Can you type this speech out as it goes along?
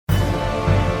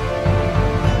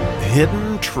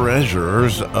hidden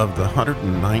treasures of the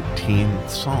 119th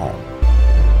Psalm.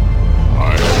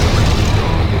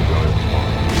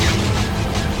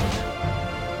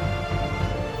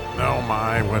 Oh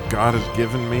my, what God has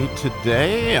given me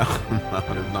today on the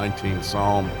 119th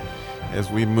Psalm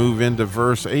as we move into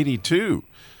verse 82.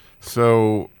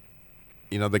 So,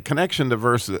 the connection to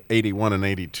verses 81 and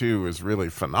 82 is really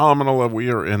phenomenal.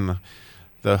 We are in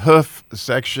the hoof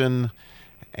section,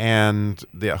 and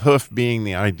the hoof being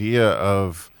the idea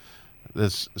of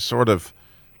this sort of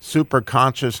super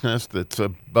consciousness that's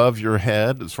above your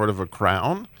head, sort of a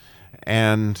crown.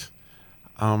 And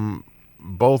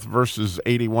both verses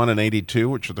 81 and 82,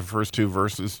 which are the first two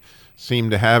verses, seem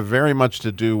to have very much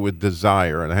to do with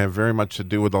desire and have very much to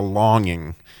do with a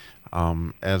longing.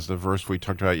 As the verse we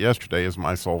talked about yesterday is,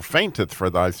 my soul fainteth for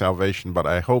thy salvation, but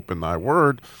I hope in thy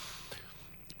word.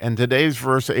 And today's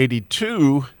verse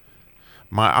 82,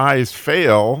 my eyes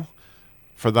fail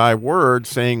for thy word,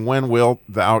 saying, when wilt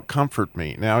thou comfort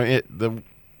me? Now, the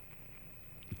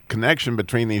connection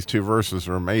between these two verses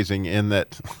are amazing in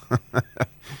that,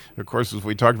 of course, as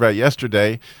we talked about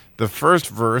yesterday, the first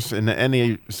verse in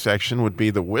any section would be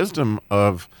the wisdom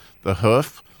of the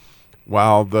hoof,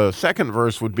 while the second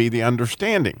verse would be the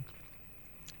understanding.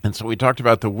 And so we talked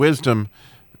about the wisdom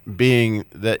being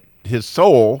that his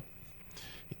soul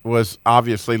was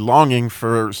obviously longing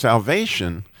for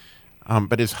salvation,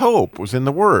 but his hope was in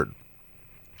the word.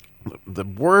 The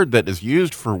word that is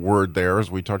used for word there,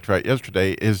 as we talked about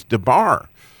yesterday, is debar,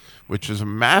 which is a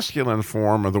masculine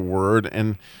form of the word.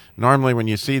 And normally when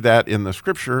you see that in the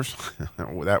scriptures,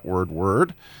 that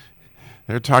word,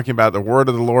 they're talking about the word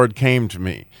of the Lord came to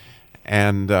me.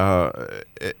 And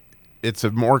it's a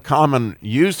more common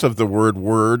use of the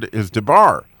word is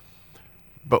debar.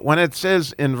 But when it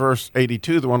says in verse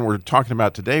 82, the one we're talking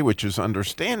about today, which is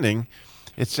understanding,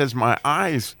 it says, my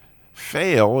eyes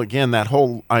fail. Again, that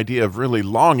whole idea of really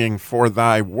longing for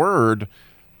thy word.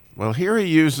 Well, here he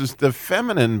uses the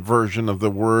feminine version of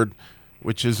the word,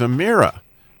 which is amira,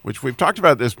 which we've talked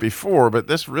about this before, but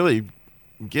this really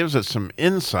gives us some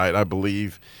insight, I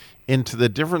believe, into the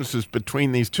differences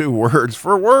between these two words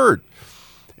for word.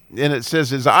 And it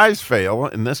says his eyes fail.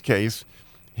 In this case,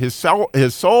 his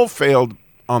soul failed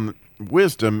on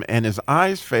wisdom, and his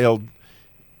eyes failed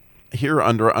here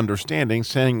under understanding,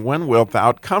 saying, when wilt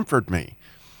thou comfort me?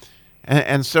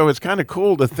 And so it's kind of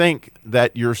cool to think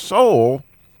that your soul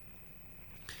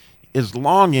is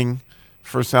longing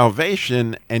for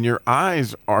salvation, and your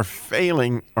eyes are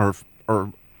failing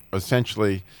or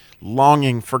essentially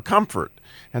longing for comfort.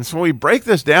 And so we break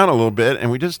this down a little bit,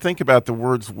 and we just think about the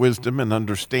words wisdom and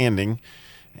understanding.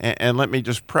 And let me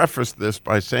just preface this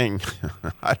by saying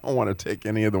I don't want to take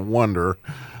any of the wonder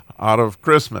out of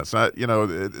Christmas.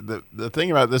 The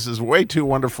thing about this is way too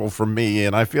wonderful for me,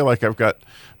 and I feel like I've got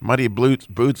muddy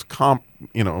boots kind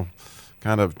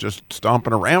of just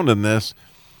stomping around in this.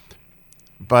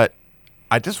 But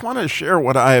I just want to share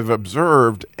what I have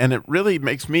observed, and it really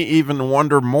makes me even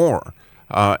wonder more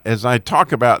as I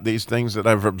talk about these things that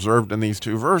I've observed in these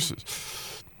two verses.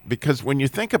 Because when you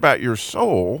think about your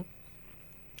soul,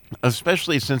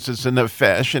 especially since it's in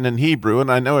Nefesh and in Hebrew, and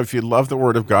I know if you love the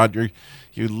Word of God,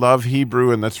 you love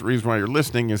Hebrew, and that's the reason why you're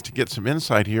listening, is to get some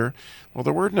insight here. Well,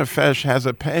 the word Nefesh has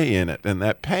a pei in it, and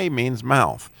that pei means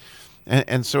mouth.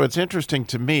 And so it's interesting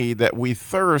to me that we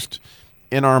thirst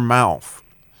in our mouth.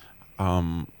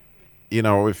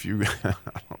 If you,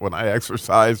 when I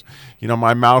exercise,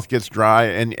 my mouth gets dry,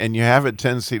 and you have a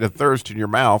tendency to thirst in your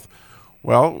mouth.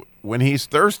 Well, when he's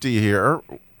thirsty here,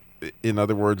 in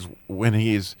other words, when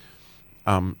he's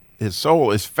his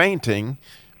soul is fainting,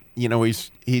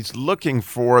 he's looking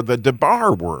for the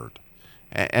debar word.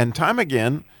 And time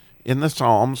again in the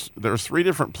Psalms, there's three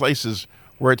different places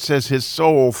where it says his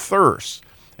soul thirsts.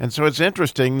 And so it's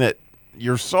interesting that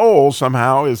your soul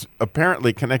somehow is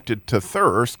apparently connected to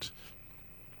thirst,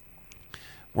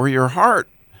 where your heart,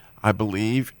 I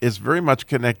believe, is very much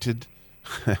connected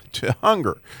to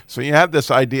hunger. So you have this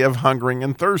idea of hungering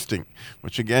and thirsting,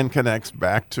 which again connects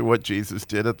back to what Jesus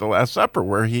did at the Last Supper,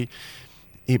 where he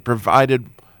provided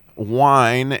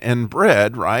wine and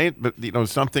bread, right? But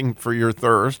something for your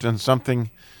thirst and something,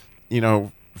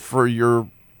 for your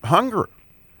hunger.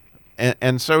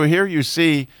 And so here you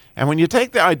see, and when you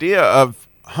take the idea of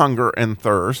hunger and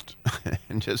thirst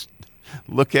and just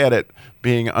look at it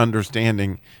being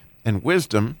understanding and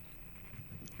wisdom,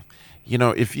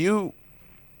 if you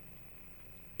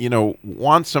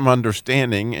want some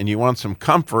understanding and you want some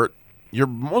comfort, you're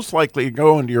most likely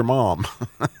going to your mom.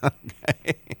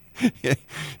 Okay?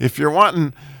 If you're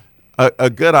wanting a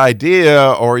good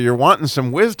idea or you're wanting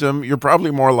some wisdom, you're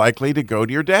probably more likely to go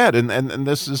to your dad. And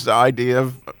this is the idea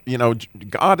of,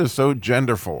 God is so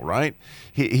genderful, right?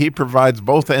 He provides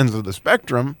both ends of the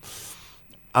spectrum.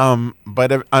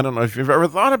 But I don't know if you've ever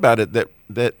thought about it,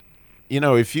 that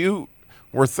if you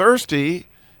were thirsty,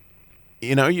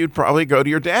 you'd probably go to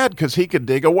your dad because he could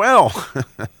dig a well.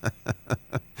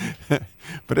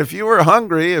 But if you were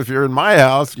hungry, if you're in my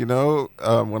house,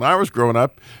 when I was growing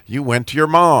up, you went to your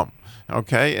mom.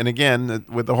 Okay, and again,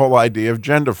 with the whole idea of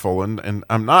genderful, and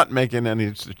I'm not making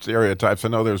any stereotypes. I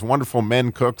know there's wonderful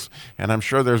men cooks, and I'm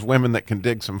sure there's women that can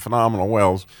dig some phenomenal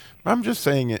wells. But I'm just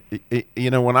saying,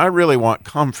 when I really want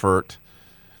comfort,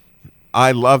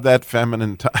 I love that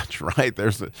feminine touch, right?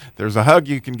 There's a hug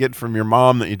you can get from your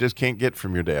mom that you just can't get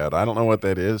from your dad. I don't know what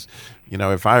that is.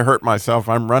 If I hurt myself,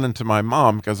 I'm running to my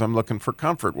mom because I'm looking for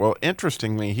comfort. Well,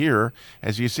 interestingly here,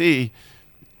 as you see,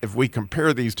 if we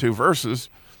compare these two verses,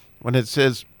 when it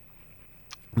says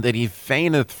that he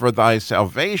fainteth for thy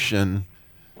salvation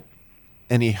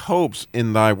and he hopes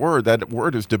in thy word, that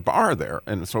word is debar there.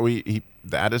 And so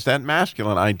that is that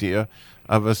masculine idea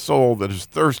of a soul that is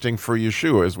thirsting for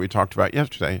Yeshua, as we talked about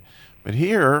yesterday. But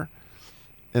here,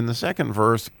 in the second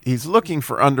verse, he's looking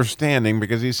for understanding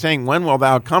because he's saying, when will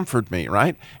thou comfort me,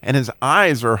 right? And his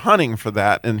eyes are hunting for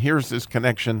that. And here's this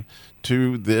connection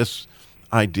to this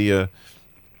idea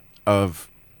of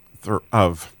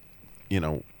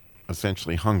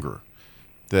essentially hunger,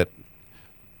 that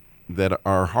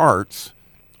our hearts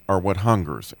are what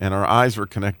hungers, and our eyes are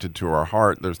connected to our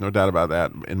heart. There's no doubt about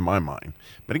that in my mind.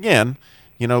 But again,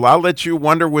 I'll let you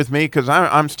wonder with me because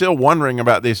I'm still wondering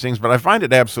about these things, but I find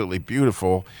it absolutely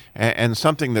beautiful and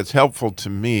something that's helpful to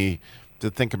me to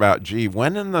think about,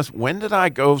 when did I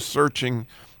go searching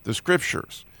the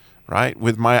scriptures, right,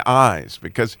 with my eyes?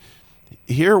 Because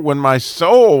here, when my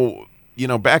soul,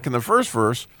 back in the first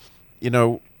verse,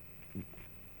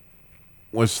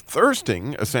 was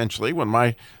thirsting, essentially, when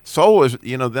my soul is,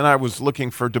 then I was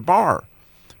looking for debar.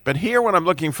 But here, when I'm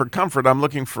looking for comfort, I'm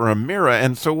looking for a mirror.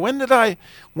 And so when did I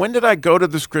go to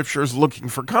the scriptures looking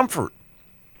for comfort?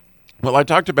 Well, I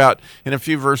talked about in a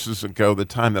few verses ago the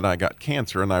time that I got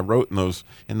cancer, and I wrote in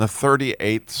the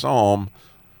 38th Psalm.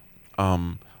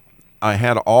 I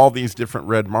had all these different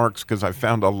red marks because I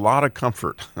found a lot of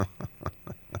comfort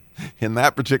in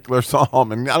that particular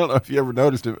psalm. And I don't know if you ever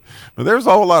noticed it, but there's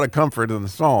a whole lot of comfort in the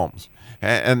Psalms.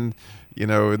 And in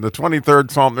the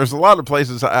 23rd Psalm, there's a lot of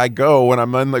places I go when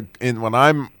I'm when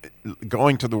I'm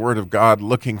going to the Word of God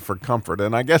looking for comfort.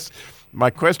 And I guess my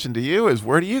question to you is,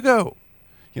 where do you go?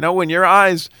 When your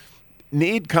eyes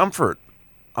need comfort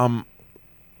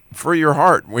for your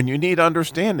heart, when you need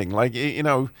understanding,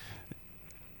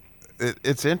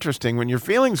 it's interesting. When your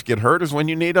feelings get hurt is when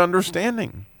you need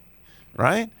understanding,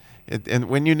 right? And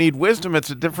when you need wisdom,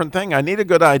 it's a different thing. I need a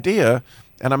good idea,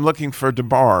 and I'm looking for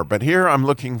debar. But here I'm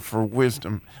looking for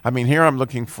wisdom. Here I'm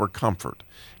looking for comfort.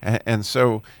 And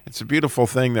so it's a beautiful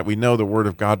thing that we know the Word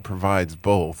of God provides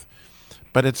both.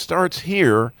 But it starts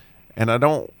here, and I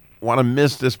don't want to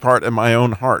miss this part in my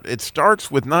own heart. It starts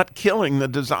with not killing the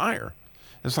desire.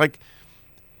 It's like,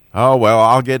 oh, well,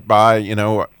 I'll get by.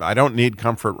 I don't need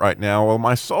comfort right now. Well,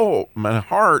 my soul, my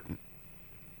heart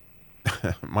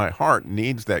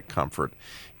needs that comfort.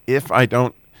 If I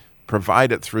don't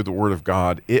provide it through the Word of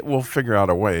God, it will figure out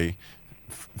a way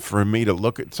for me to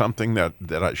look at something that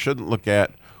I shouldn't look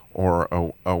at,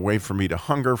 or a way for me to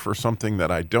hunger for something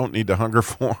that I don't need to hunger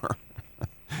for.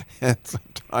 And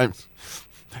sometimes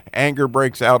anger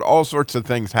breaks out. All sorts of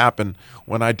things happen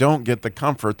when I don't get the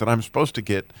comfort that I'm supposed to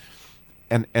get.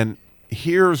 And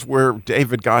here's where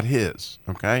David got his,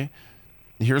 okay?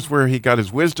 Here's where he got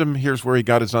his wisdom. Here's where he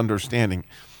got his understanding.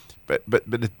 But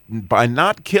by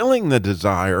not killing the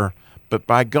desire, but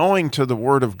by going to the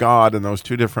Word of God in those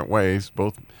two different ways,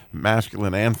 both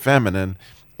masculine and feminine,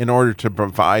 in order to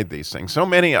provide these things. So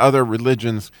many other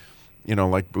religions,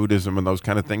 like Buddhism and those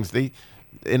kind of things,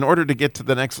 in order to get to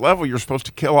the next level, you're supposed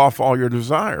to kill off all your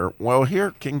desire. Well,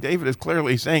 here King David is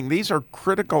clearly saying these are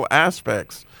critical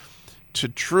aspects to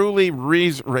truly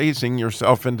raising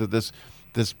yourself into this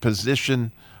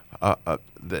position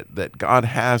that God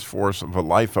has for us of a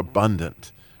life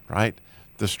abundant, right?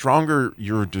 The stronger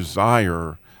your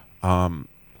desire,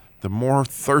 the more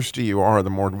thirsty you are, the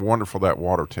more wonderful that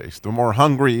water tastes. The more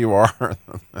hungry you are,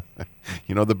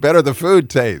 the better the food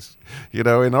tastes.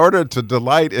 In order to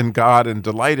delight in God and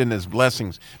delight in His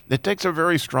blessings, it takes a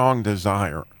very strong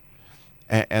desire.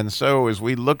 And so as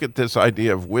we look at this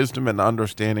idea of wisdom and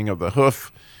understanding of the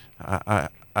hoof,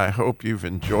 I hope you've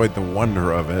enjoyed the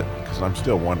wonder of it, because I'm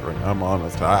still wondering. I'm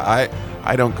honest. I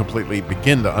don't completely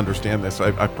begin to understand this.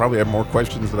 I probably have more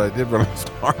questions than I did when I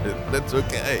started. That's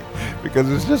okay,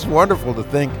 because it's just wonderful to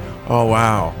think, oh,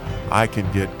 wow, I can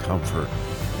get comfort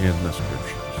in the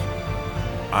Scriptures.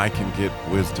 I can get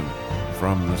wisdom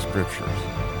from the Scriptures,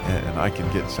 and I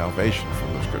can get salvation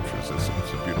from the Scriptures. It's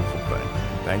a beautiful thing.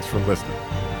 Thanks for listening.